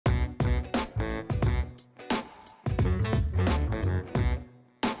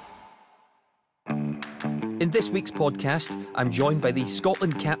In this week's podcast, I'm joined by the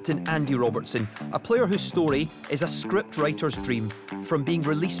Scotland captain Andy Robertson, a player whose story is a script writer's dream. From being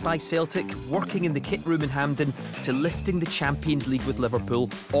released by Celtic, working in the kit room in Hampden, to lifting the Champions League with Liverpool,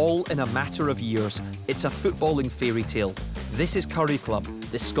 all in a matter of years. It's a footballing fairy tale. This is Currie Club,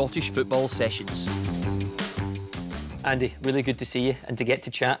 the Scottish football sessions. Andy, really good to see you and to get to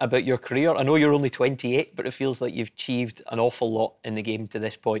chat about your career. I know you're only 28, but it feels like you've achieved an awful lot in the game to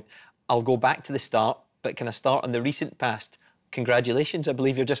this point. I'll go back to the start, but can I start in the recent past? Congratulations, I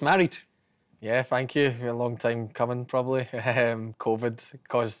believe you're just married. Yeah, thank you. A long time coming, probably. COVID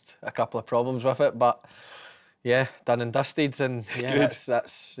caused a couple of problems with it, but yeah, done and dusted, and yeah,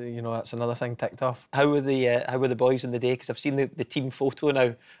 that's another thing ticked off. How were the boys on the day? Because I've seen the team photo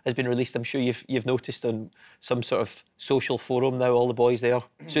now has been released. I'm sure you've noticed on some sort of social forum now, all the boys there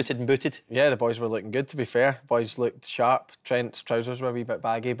suited and booted. Yeah, the boys were looking good, to be fair. Boys looked sharp. Trent's trousers were a wee bit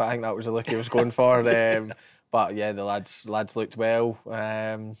baggy, but I think that was the look he was going for. But yeah, the lads looked well.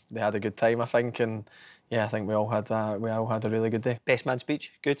 They had a good time, I think, and yeah, I think we all had a really good day. Best man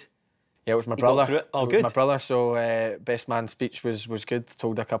speech, good. Yeah, it was my brother. Got through it? Oh, good. Good. My brother. So best man speech was good.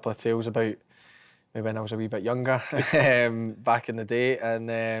 Told a couple of tales about maybe when I was a wee bit younger, back in the day,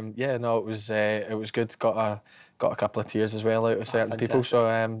 and yeah, no, it was good. Got a couple of tears as well out of certain people. So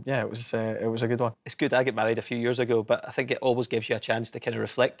yeah, it was a good one. It's good. I got married a few years ago, but I think it always gives you a chance to kind of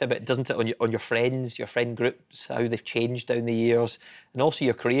reflect a bit, doesn't it, on your friends, your friend groups, how they've changed down the years, and also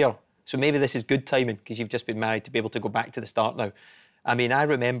your career. So maybe this is good timing because you've just been married to be able to go back to the start now. I mean, I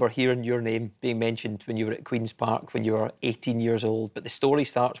remember hearing your name being mentioned when you were at Queen's Park when you were 18 years old, but the story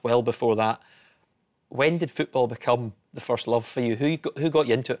starts well before that. When did football become the first love for you? Who got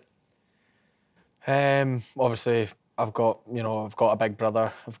you into it? Obviously, I've got a big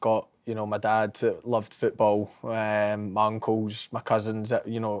brother. I've got my dad that loved football. My uncles, my cousins. I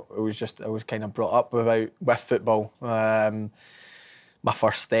was kind of brought up with football. My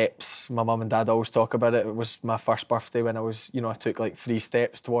first steps, my mum and dad always talk about it. It was my first birthday when I took like 3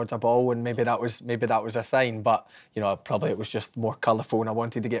 steps towards a ball, and maybe that was a sign. But probably it was just more colourful, and I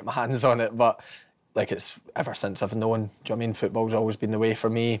wanted to get my hands on it. But like, it's ever since I've known. Do you know what I mean? Football's always been the way for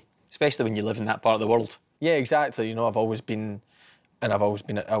me. Especially when you live in that part of the world. Yeah, exactly. I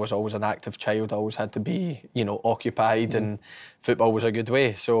was always an active child. I always had to be, occupied, and football was a good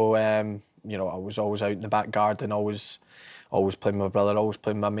way. So, I was always out in the back garden, always playing with my brother, always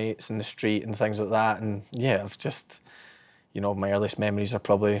playing with my mates in the street and things like that. And yeah, I've just, my earliest memories are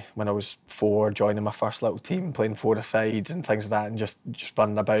probably when I was 4, joining my first little team, playing 4-a-side and things like that, and just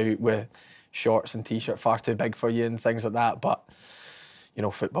running about with shorts and t-shirt far too big for you and things like that. But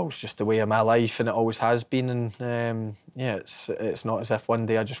football's just the way of my life, and it always has been. And yeah, it's not as if one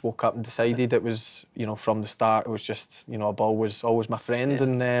day I just woke up and decided. It was, from the start, it was just, a ball was always my friend,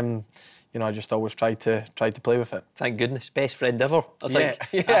 and I just always tried to play with it. Thank goodness, best friend ever, I think,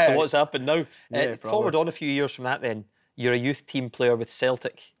 yeah. after what's happened now. Yeah, forward on a few years from that then, you're a youth team player with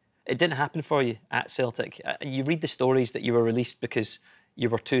Celtic. It didn't happen for you at Celtic. You read the stories that you were released because you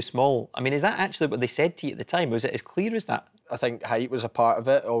were too small. I mean, is that actually what they said to you at the time? Was it as clear as that? I think height was a part of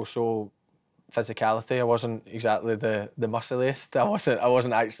it. Also, physicality. I wasn't exactly the muscliest. I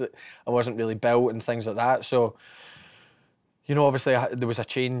wasn't really built and things like that. So, obviously there was a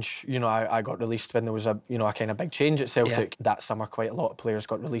change. I got released when there was a kind of big change at Celtic. Yeah. That summer, quite a lot of players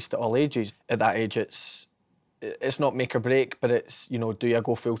got released at all ages. At that age, it's not make or break, but it's, do I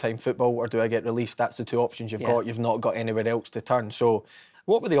go full-time football or do I get released? That's the 2 options you've got. You've not got anywhere else to turn. So,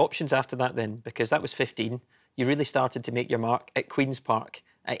 what were the options after that then? Because that was 15. You really started to make your mark at Queen's Park.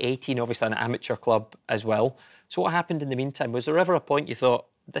 At 18, obviously an amateur club as well. So what happened in the meantime? Was there ever a point you thought,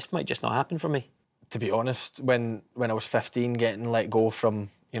 this might just not happen for me? To be honest, when I was 15, getting let go from,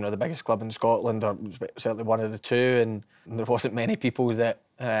 the biggest club in Scotland, or certainly one of the 2, and there wasn't many people that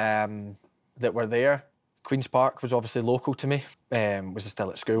were there. Queen's Park was obviously local to me. Was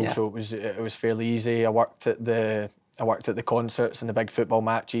still at school, so it was fairly easy. I worked at the concerts and the big football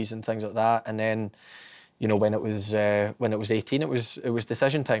matches and things like that. And then, when it was 18, it was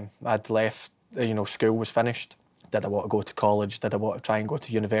decision time. I'd left. School was finished. Did I want to go to college? Did I want to try and go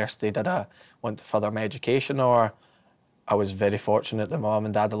to university? Did I want to further my education? Or I was very fortunate that my mum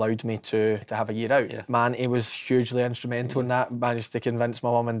and dad allowed me to have a year out. Yeah. Man, he was hugely instrumental in that. Managed to convince my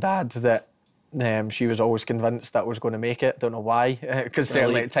mum and dad that she was always convinced that I was going to make it. Don't know why, because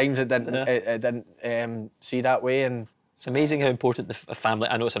certainly at times it didn't see that way. And it's amazing how important the family.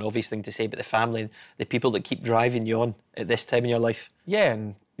 I know it's an obvious thing to say, but the family, the people that keep driving you on at this time in your life. Yeah,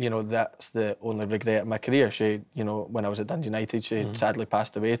 and that's the only regret of my career. She, when I was at Dundee United, she sadly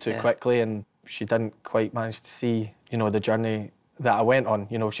passed away too quickly, and she didn't quite manage to see, the journey that I went on.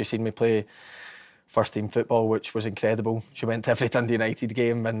 She seen me play first team football, which was incredible. She went to every Dundee United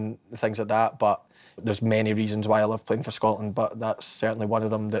game and things like that. But there's many reasons why I love playing for Scotland, but that's certainly one of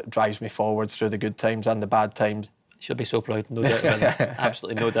them that drives me forward through the good times and the bad times. She'll be so proud, no doubt about that.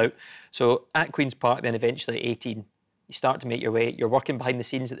 Absolutely no doubt. So at Queen's Park, then eventually at 18, you start to make your way. You're working behind the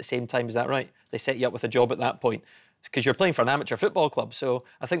scenes at the same time, is that right? They set you up with a job at that point, because you're playing for an amateur football club. So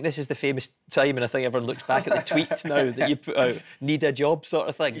I think this is the famous time, and I think everyone looks back at the tweet now that you put out, need a job sort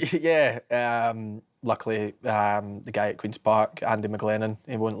of thing. Yeah. Luckily, the guy at Queen's Park, Andy McGlennon,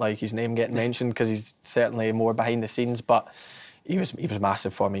 he won't like his name getting mentioned because he's certainly more behind the scenes, but he was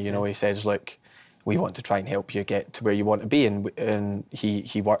massive for me. You know, he says, look, we want to try and help you get to where you want to be, and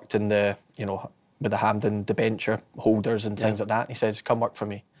he worked in the, you know, with the Hampden debenture holders and things like that. And he says, come work for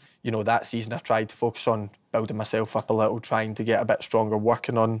me. You know, that season I tried to focus on building myself up a little, trying to get a bit stronger,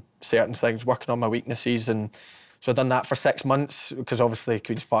 working on certain things, working on my weaknesses. And so I done that for 6 months, because obviously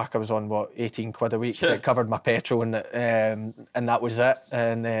Queen's Park I was on, what, 18 quid a week. That covered my petrol, and that was it.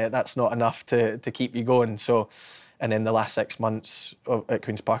 And that's not enough to keep you going. So, and then the last 6 months at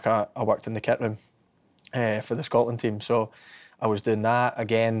Queen's Park I worked in the kit room for the Scotland team. So I was doing that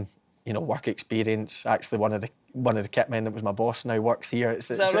again. You know, work experience. Actually, one of the kit men that was my boss now works here. Is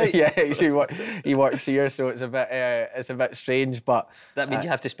that right? Yeah, he works here, so it's a bit strange. But that means you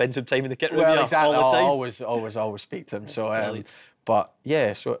have to spend some time in the kit room. Well, exactly. All the time. I always speak to him. So, but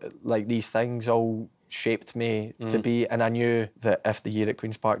yeah, so like these things all shaped me to be, and I knew that if the year at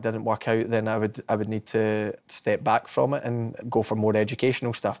Queen's Park didn't work out, then I would need to step back from it and go for more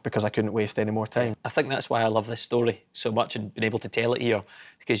educational stuff, because I couldn't waste any more time. I think that's why I love this story so much and being able to tell it here,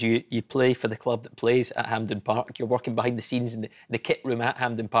 because you play for the club that plays at Hampden Park. You're working behind the scenes in the kit room at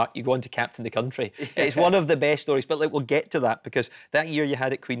Hampden Park. You go on to captain the country. It's one of the best stories, but like, we'll get to that, because that year you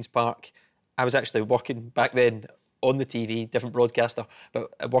had at Queen's Park, I was actually working back then on the TV, different broadcaster,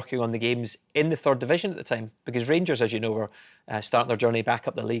 but working on the games in the 3rd division at the time, because Rangers, as you know, were starting their journey back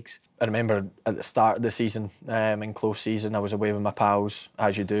up the leagues. I remember at the start of the season, in close season, I was away with my pals,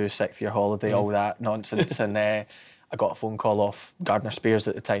 as you do, 6th year holiday, all that nonsense, and I got a phone call off Gardner Spears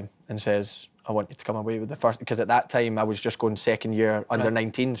at the time and says, I want you to come away with the first, because at that time I was just going 2nd year under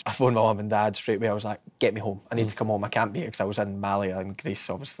 19s. I phoned my mum and dad straight away. I was like, get me home. I need to come home. I can't be here, because I was in Malia and Greece,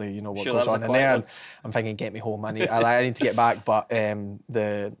 obviously, you know what goes on in there. And I'm thinking, get me home. I need to get back. But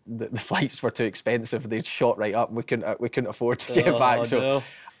the flights were too expensive. They'd shot right up. We couldn't afford to get back. So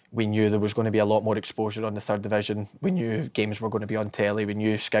we knew there was going to be a lot more exposure on the 3rd division. We knew games were going to be on telly. We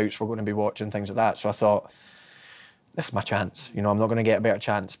knew scouts were going to be watching, things like that. So I thought, this is my chance. You know, I'm not going to get a better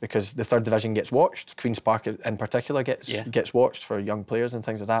chance, because the 3rd division gets watched. Queen's Park in particular gets watched for young players and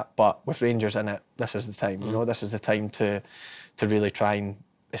things like that. But with Rangers in it, this is the time. You know, this is the time to really try and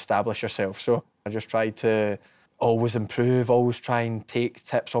establish yourself. So I just tried to always improve, always try and take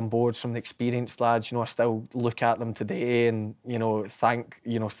tips on board from the experienced lads. You know, I still look at them today and, you know, thank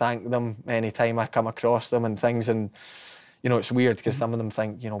them anytime I come across them and things. And you know, it's weird, because some of them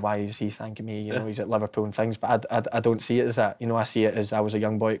think, you know, why is he thanking me? You know, he's at Liverpool and things. But I don't see it as that. You know, I see it as I was a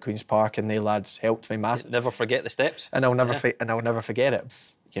young boy at Queen's Park, and they lads helped me massively. Never forget the steps. And I'll never forget it.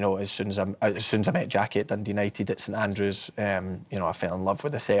 You know, as soon as I met Jackie at Dundee United at St Andrews, you know, I fell in love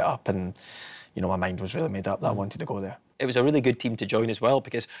with the setup, and you know, my mind was really made up that I wanted to go there. It was a really good team to join as well,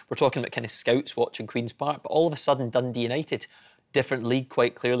 because we're talking about kind of scouts watching Queen's Park, but all of a sudden Dundee United, different league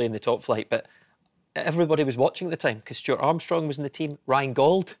quite clearly in the top flight, but everybody was watching at the time, because Stuart Armstrong was in the team, Ryan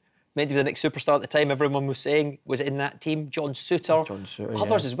Gauld, meant to be the next superstar at the time, everyone was saying was in that team, John Souttar,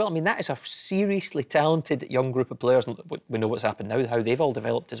 others as well. I mean, that is a seriously talented young group of players, and we know what's happened now, how they've all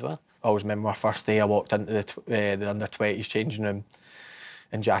developed as well. I always remember my first day I walked into the under-20s changing room,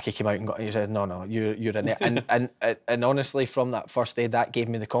 and Jackie came out and he said, no, you're in it. And honestly, from that first day, that gave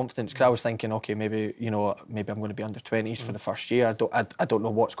me the confidence, because I was thinking, okay, maybe I'm going to be under-20s for the first year. I don't know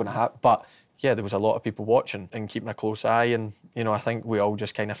what's going to happen, but yeah, there was a lot of people watching and keeping a close eye, and you know, I think we all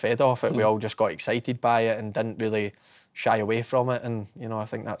just kind of fed off it. We all just got excited by it and didn't really shy away from it, and you know, I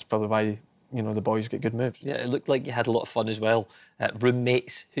think that's probably why, you know, the boys get good moves. Yeah, it looked like you had a lot of fun as well.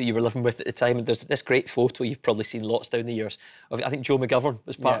 Roommates who you were living with at the time, and there's this great photo you've probably seen lots down the years of, I think Joe McGovern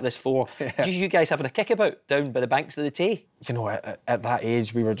was part of this four. Just you guys having a kickabout down by the banks of the Tay. You know, at that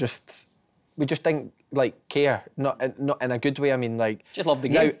age, we just didn't like care, not in a good way. I mean, like, just love the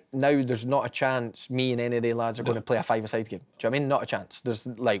game. Now there's not a chance me and any of the lads are going to play a five-a-side game. Do you know what I mean? Not a chance. There's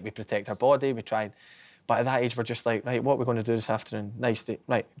like, we protect our body, we try. But at that age, we're just like, right, what are we going to do this afternoon? Nice day.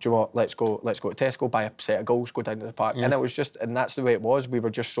 Right, do you know what? Let's go to Tesco, buy a set of goals, go down to the park. And it was just, and that's the way it was. We were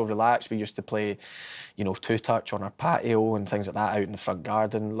just so relaxed. We used to play, you know, two-touch on our patio and things like that out in the front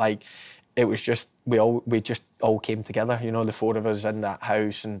garden. Like, it was just, we just all came together, you know, the four of us in that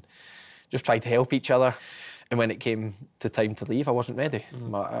house, and just tried to help each other. And when it came to time to leave, I wasn't ready.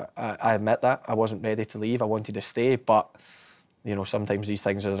 I admit that. I wasn't ready to leave. I wanted to stay, but, you know, sometimes these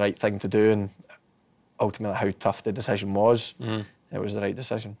things are the right thing to do, and ultimately how tough the decision was, it was the right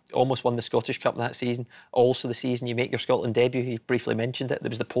decision. Almost won the Scottish Cup that season. Also the season you make your Scotland debut, you briefly mentioned it. There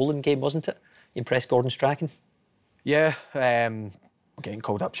was the Poland game, wasn't it? You impressed Gordon Strachan. Yeah, getting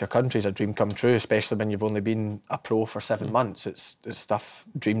called up to your country is a dream come true, especially when you've only been a pro for 7 months. It's stuff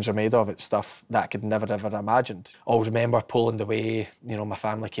dreams are made of. It's stuff that I could never ever imagined. Always remember Poland away, you know, my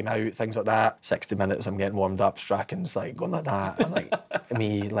family came out, things like that. 60 minutes, I'm getting warmed up, Strachan's like going like that, and like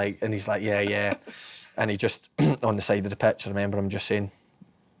me, like, and he's like, yeah. And he just, on the side of the pitch, I remember him just saying,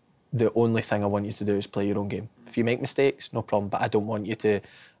 the only thing I want you to do is play your own game. If you make mistakes, no problem, but I don't want you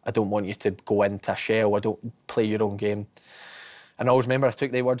to go into a shell. I don't play your own game. And I always remember I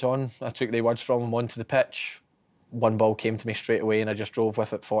took the words from him onto the pitch. One ball came to me straight away and I just drove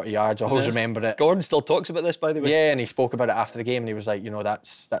with it 40 yards. I always remember it. Gordon still talks about this, by the way. Yeah, and he spoke about it after the game and he was like, you know,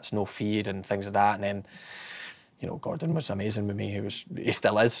 that's no fear and things like that. And then, you know, Gordon was amazing with me. He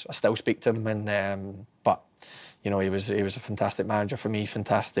still is. I still speak to him, and but you know, he was a fantastic manager for me,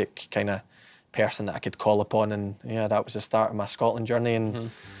 fantastic kind of person that I could call upon, and yeah, that was the start of my Scotland journey, and you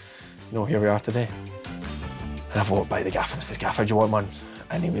know, here we are today. And I've walked by the gaffer and I said, "Gaffer, do you want one?"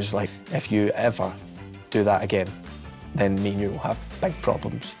 And he was like, "If you ever do that again, then me and you will have big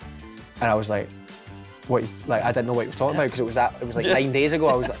problems." And I was like, "What?" Like, I didn't know what he was talking about, because it was like 9 days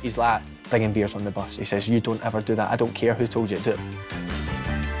ago. He's like, bringing beers on the bus. He says, "You don't ever do that. I don't care who told you to do it."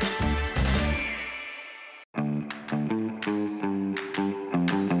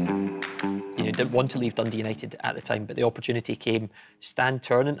 You didn't want to leave Dundee United at the time, but the opportunity came. Stan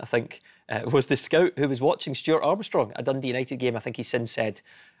Turnant, I think, was the scout who was watching Stuart Armstrong, a Dundee United game, I think he since said.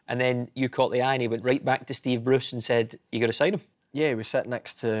 And then you caught the eye and he went right back to Steve Bruce and said, "You got to sign him." Yeah, he was sitting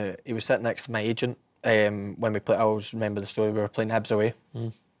next to my agent when we played. I always remember the story. We were playing Hibs away.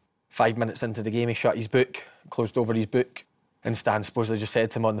 5 minutes into the game, he shut his book, closed over his book, and Stan supposedly just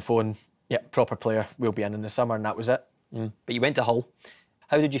said to him on the phone, "Yeah, proper player, we'll be in the summer," and that was it. But you went to Hull.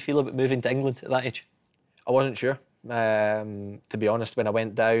 How did you feel about moving to England at that age? I wasn't sure. To be honest, when I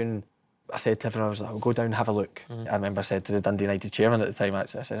went down, I said to everyone, I was like, "I'll go down and have a look." I remember I said to the Dundee United chairman at the time,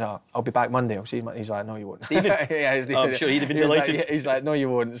 actually, I said, "Oh, I'll be back Monday, I'll see you." He's like, "No, you won't." Stephen? Yeah, Oh, I'm sure he'd have been delighted. He's like, "No, you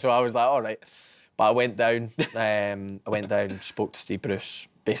won't." So I was like, "All right." But I went down, spoke to Steve Bruce,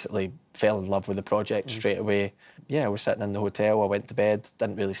 basically fell in love with the project straight away. Yeah, I was sitting in the hotel, I went to bed,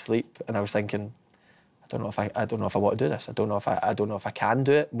 didn't really sleep, and I was thinking, I don't know if I want to do this. I don't know if I can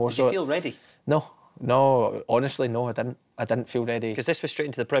do it. Did you feel ready? No, honestly, no, I didn't. I didn't feel ready. Because this was straight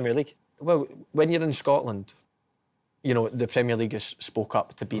into the Premier League. Well, when you're in Scotland, you know, the Premier League has spoke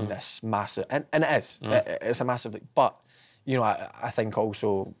up to being this massive, and it is. It's a massive league. But, you know, I think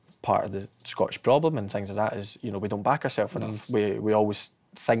also part of the Scottish problem and things like that is, you know, we don't back ourselves enough. We always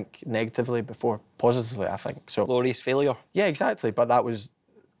think negatively before positively, I think. So Glorious failure. Yeah, exactly. But that was,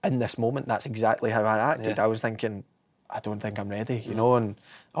 in this moment, that's exactly how I acted. I was thinking, I don't think I'm ready, you know. And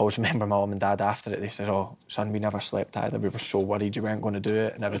I always remember my mum and dad after it, they said, "Oh, son, we never slept either. We were so worried you weren't going to do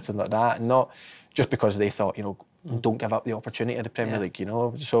it," and everything like that. And not just because they thought, you know, don't give up the opportunity of the Premier League, you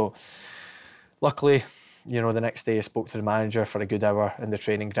know. So luckily, you know, the next day I spoke to the manager for a good hour in the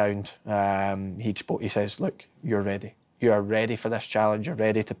training ground. He says, "Look, you're ready. You are ready for this challenge. You're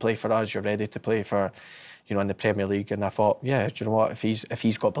ready to play for us. You're ready to play for, you know, in the Premier League." And I thought, yeah, do you know what? If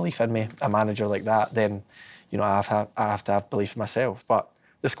he's got belief in me, a manager like that, then, you know, I have to have belief in myself. But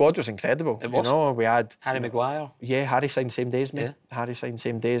the squad was incredible. It was. You know, we had Harry Maguire. Yeah, Harry signed same day as me. Yeah. Harry signed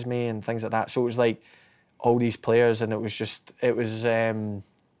same day as me and things like that. So it was like all these players, and it was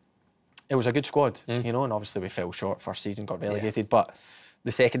a good squad, you know. And obviously we fell short first season, got relegated. But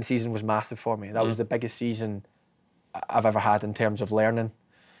the second season was massive for me. That was the biggest season I've ever had in terms of learning,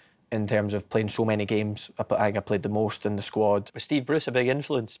 in terms of playing so many games. I think I played the most in the squad. Was Steve Bruce a big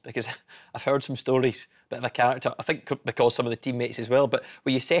influence? Because I've heard some stories, bit of a character, I think because some of the teammates as well, but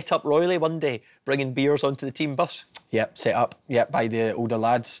were you set up royally one day, bringing beers onto the team bus? Yep, set up, by the older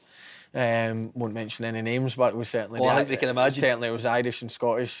lads. Won't mention any names, but it was certainly... Well, I think they can imagine. Certainly it was Irish and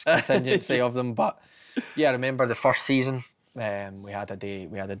Scottish contingency of them, but yeah, I remember the first season, we had a day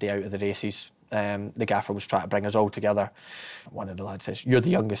out of the races. The gaffer was trying to bring us all together. One of the lads says, "You're the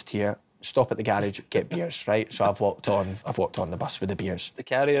youngest here. Stop at the garage, get beers," right? So I've walked on the bus with the beers. The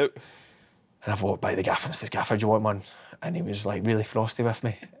carry out. And I've walked by the gaffer and I said, "Gaffer, do you want one?" And he was like really frosty with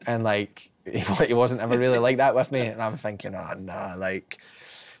me, and like he wasn't ever really like that with me. And I'm thinking, "Oh, nah," like.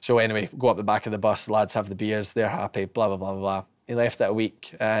 So anyway, go up the back of the bus. The lads have the beers. They're happy. Blah blah blah blah. He left it a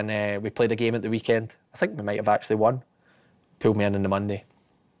week, and we played a game at the weekend. I think we might have actually won. Pulled me in on the Monday.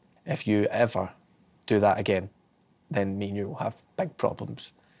 if you ever do that again, then me and you will have big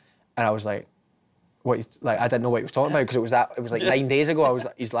problems. And I was like, what? Like, I didn't know what he was talking about because it was like 9 days ago. I was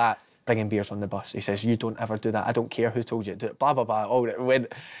like, he's like, bringing beers on the bus. He says, you don't ever do that. I don't care who told you to do it. Blah, blah, blah. Oh, it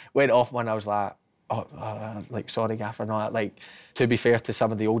went off when I was like, like, sorry, Gaffer, no. Like, to be fair to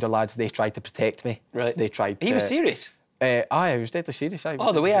some of the older lads, they tried to protect me. Right. They tried to... He was serious? Aye, he was deadly serious.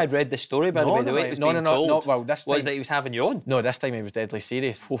 The way I'd read the story, by the way, the way it was being told well, this time, was that he was having you on. No, this time he was deadly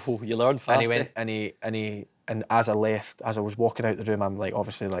serious. Oh, you learn fast. And as I left, as I was walking out the room, I'm like,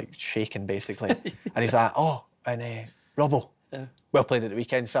 obviously, like, shaking, basically. And he's like, Robbo, well played at the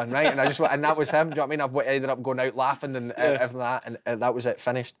weekend, son, right? And that was him, do you know what I mean? I ended up going out laughing and everything like that, and that was it,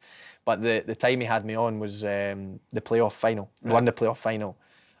 finished. But the time he had me on was the playoff final. Right. Won the playoff final.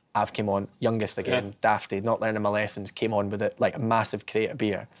 I've came on, youngest again, dafty, not learning my lessons, came on with it, like a massive crate of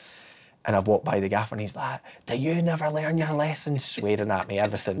beer. And I've walked by the gaffer and he's like, do you never learn your lessons? Swearing at me,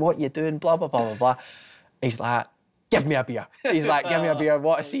 everything. What you doing? Blah, blah, blah, blah, blah. He's like, give me a beer. He's like, give me a beer,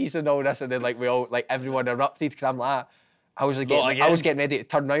 what a season, all this. And then like we all, like everyone erupted because I'm like, I was getting ready to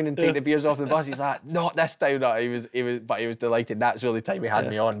turn round and take the beers off the bus. He's like, not this time. No. He was delighted. That's the only time he had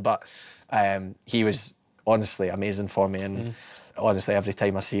me on. But he was honestly amazing for me. And honestly, every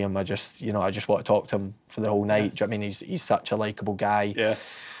time I see him, I just want to talk to him for the whole night. Do you know what I mean? He's such a likeable guy. Yeah.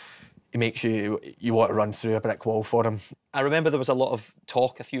 He makes you want to run through a brick wall for him. I remember there was a lot of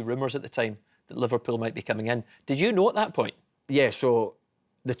talk, a few rumours at the time that Liverpool might be coming in. Did you know at that point? Yeah, so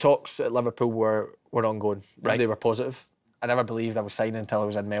the talks at Liverpool were ongoing. Right. They were positive. I never believed I was signing until I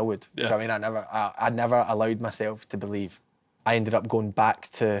was in Melwood. Yeah. Do you know what I mean? I never allowed myself to believe. I ended up going back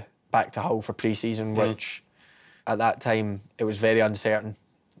to Hull for pre-season, which at that time it was very uncertain.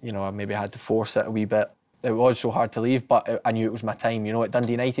 You know, I maybe had to force it a wee bit. It was so hard to leave, but I knew it was my time. You know, at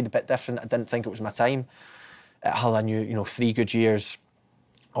Dundee United, a bit different. I didn't think it was my time. At Hull, I knew, 3 good years.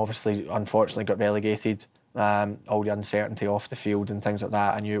 Obviously, unfortunately, got relegated. All the uncertainty off the field and things like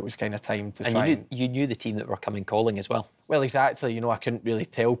that. I knew it was kind of time to try. And you knew the team that were coming calling as well. Well, exactly. I couldn't really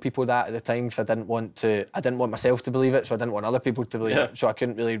tell people that at the time because I didn't want myself to believe it, so I didn't want other people to believe it. So I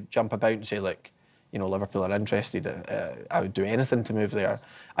couldn't really jump about and say, like, Liverpool are interested. I would do anything to move there.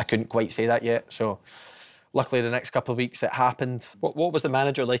 I couldn't quite say that yet. So luckily, the next couple of weeks it happened. What was the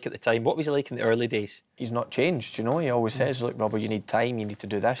manager like at the time? What was he like in the early days? He's not changed, He always says, look, Robert, you need time, you need to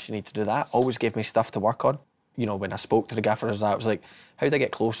do this, you need to do that. Always gave me stuff to work on. When I spoke to the gaffers, I was like, how do I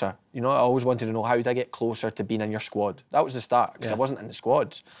get closer? I always wanted to know, how do I get closer to being in your squad? That was the start, because I wasn't in the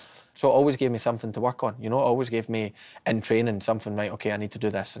squads. So it always gave me something to work on. It always gave me, in training, something, right, okay, I need to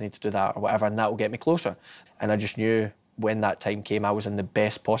do this, I need to do that, or whatever, and that will get me closer. And I just knew when that time came, I was in the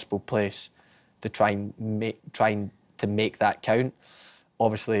best possible place to trying to make that count.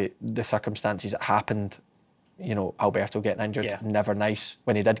 Obviously, the circumstances that happened, Alberto getting injured, never nice.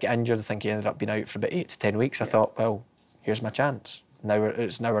 When he did get injured, I think he ended up being out for about 8 to 10 weeks. I thought, well, here's my chance.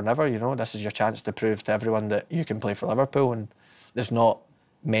 It's now or never, This is your chance to prove to everyone that you can play for Liverpool. And there's not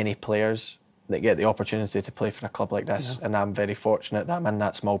many players that get the opportunity to play for a club like this. And I'm very fortunate that I'm in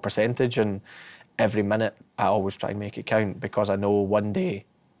that small percentage. And every minute, I always try and make it count because I know one day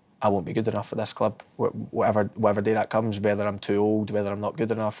I won't be good enough for this club, whatever day that comes, whether I'm too old, whether I'm not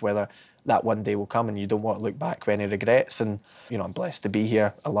good enough, whether that one day will come and you don't want to look back with any regrets. And, I'm blessed to be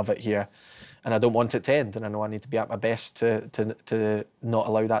here. I love it here. And I don't want it to end. And I know I need to be at my best to not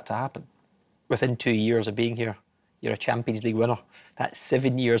allow that to happen. Within 2 years of being here, you're a Champions League winner. That's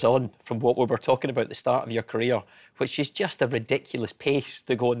 7 years on from what we were talking about at the start of your career, which is just a ridiculous pace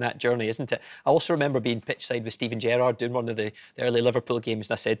to go on that journey, isn't it? I also remember being pitchside with Steven Gerrard doing one of the early Liverpool games,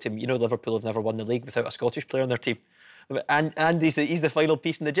 and I said to him, Liverpool have never won the league without a Scottish player on their team. And he's the final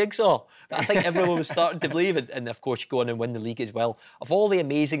piece in the jigsaw. I think everyone was starting to believe it. And of course, you go on and win the league as well. Of all the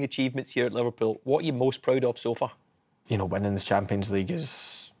amazing achievements here at Liverpool, what are you most proud of so far? Winning the Champions League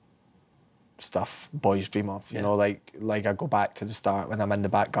is stuff boys dream of. Like I go back to the start when I'm in the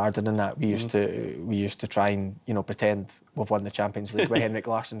back garden and that we used to try and pretend we've won the Champions League with Henrik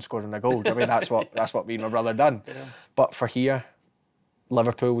Larsson scoring a goal. I mean that's what me and my brother done. Yeah. But for here,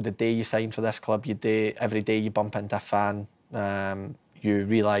 Liverpool, the day you sign for this club, every day you bump into a fan, you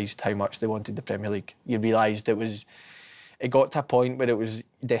realised how much they wanted the Premier League. You realised it got to a point where it was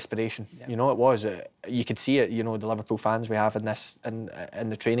desperation. Yeah. It was. You could see it. The Liverpool fans we have in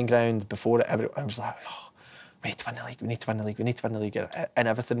the training ground before it. I was like, we need to win the league. We need to win the league. We need to win the league. And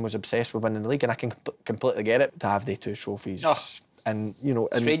everything was obsessed with winning the league. And I can completely get it to have the 2 trophies. Oh. And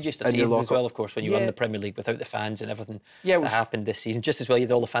strangest of seasons as well, of course, when you won the Premier League without the fans and everything that happened this season. Just as well, you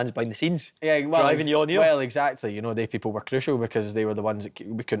had all the fans behind the scenes, driving you on here. Well, exactly. They people were crucial because they were the ones that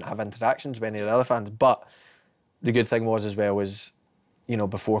we couldn't have interactions with any of the other fans. But the good thing was as well was, you know,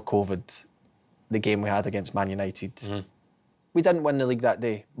 before COVID, the game we had against Man United, we didn't win the league that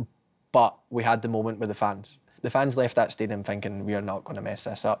day, but we had the moment with the fans. The fans left that stadium thinking we are not going to mess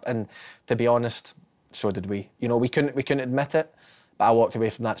this up, and to be honest, so did we. You know, we couldn't admit it, but I walked away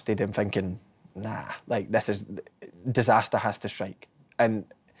from that stadium thinking, nah, like this is disaster has to strike. And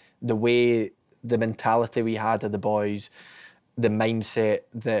the way, the mentality we had of the boys, the mindset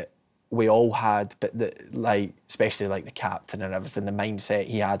that we all had, but like especially like the captain and everything, the mindset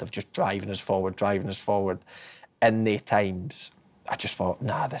he had of just driving us forward in the times. I just thought,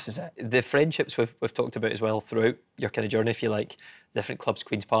 nah, this is it. The friendships we've talked about as well throughout your kind of journey, if you like, different clubs,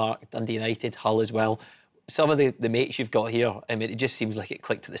 Queen's Park, Dundee United, Hull as well. Some of the mates you've got here, I mean, it just seems like it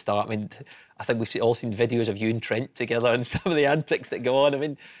clicked at the start. I mean, I think we've all seen videos of you and Trent together and some of the antics that go on. I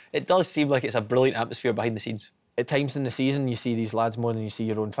mean, it does seem like it's a brilliant atmosphere behind the scenes. At times in the season, you see these lads more than you see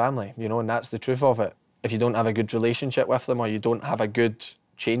your own family, you know, and that's the truth of it. If you don't have a good relationship with them or you don't have a good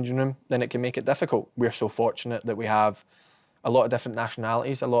changing room, then it can make it difficult. We're so fortunate that we have a lot of different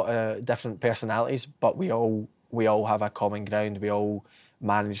nationalities, a lot of different personalities, but we all have a common ground. We all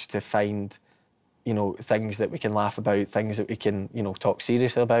manage to find, you know, things that we can laugh about, things that we can, you know, talk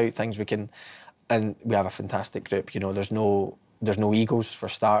seriously about, things we can, and we have a fantastic group. You know, there's no egos for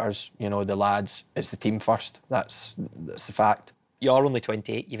starters. You know, the lads, it's the team first. That's the fact. You're only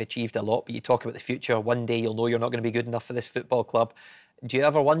 28, you've achieved a lot, but you talk about the future. One day you'll know you're not going to be good enough for this football club. Do you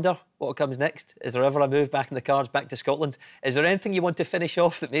ever wonder what comes next? Is there ever a move back in the cards, back to Scotland? Is there anything you want to finish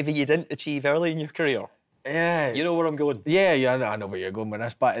off that maybe you didn't achieve early in your career? Yeah. You know where I'm going? Yeah, I know where you're going with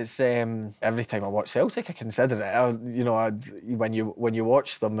this, but it's every time I watch Celtic, I consider it. When you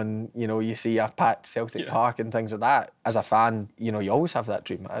watch them and, you know, you see a packed Celtic Park and things like that, as a fan, you know, you always have that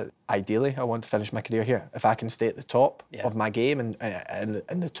dream. Ideally, I want to finish my career here. If I can stay at the top of my game and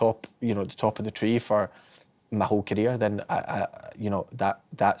the top, you know, the top of the tree for my whole career, then you know,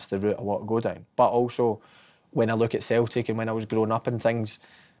 that's the route I want to go down. But also, when I look at Celtic and when I was growing up and things,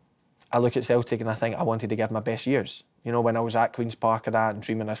 I look at Celtic and I think I wanted to give my best years. You know, when I was at Queen's Park and that and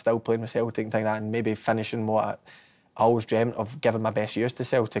dreaming of still playing with Celtic and things like that, and maybe finishing what I always dreamt of, giving my best years to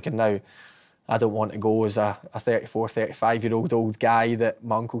Celtic. And now I don't want to go as a 34, 35-year-old old guy that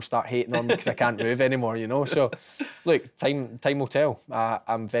my uncles start hating on me because I can't move anymore, you know. So, look, time will tell.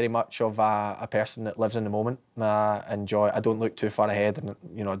 I'm very much of a person that lives in the moment. I don't look too far ahead, and,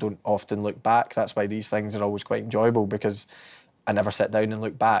 you know, I don't often look back. That's why these things are always quite enjoyable, because I never sit down and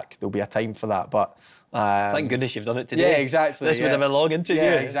look back. There'll be a time for that, but... thank goodness you've done it today. Yeah, exactly. This would have been a long interview.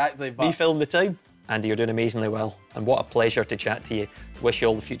 Yeah, exactly. But... We filmed the time. Andy, you're doing amazingly well, and what a pleasure to chat to you. Wish you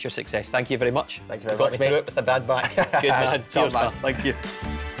all the future success. Thank you very much. Thank you very Got much, me through it with a bad back. Good man. Cheers, man. Thank you.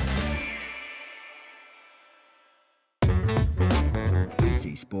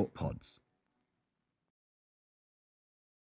 BT Sport Pods.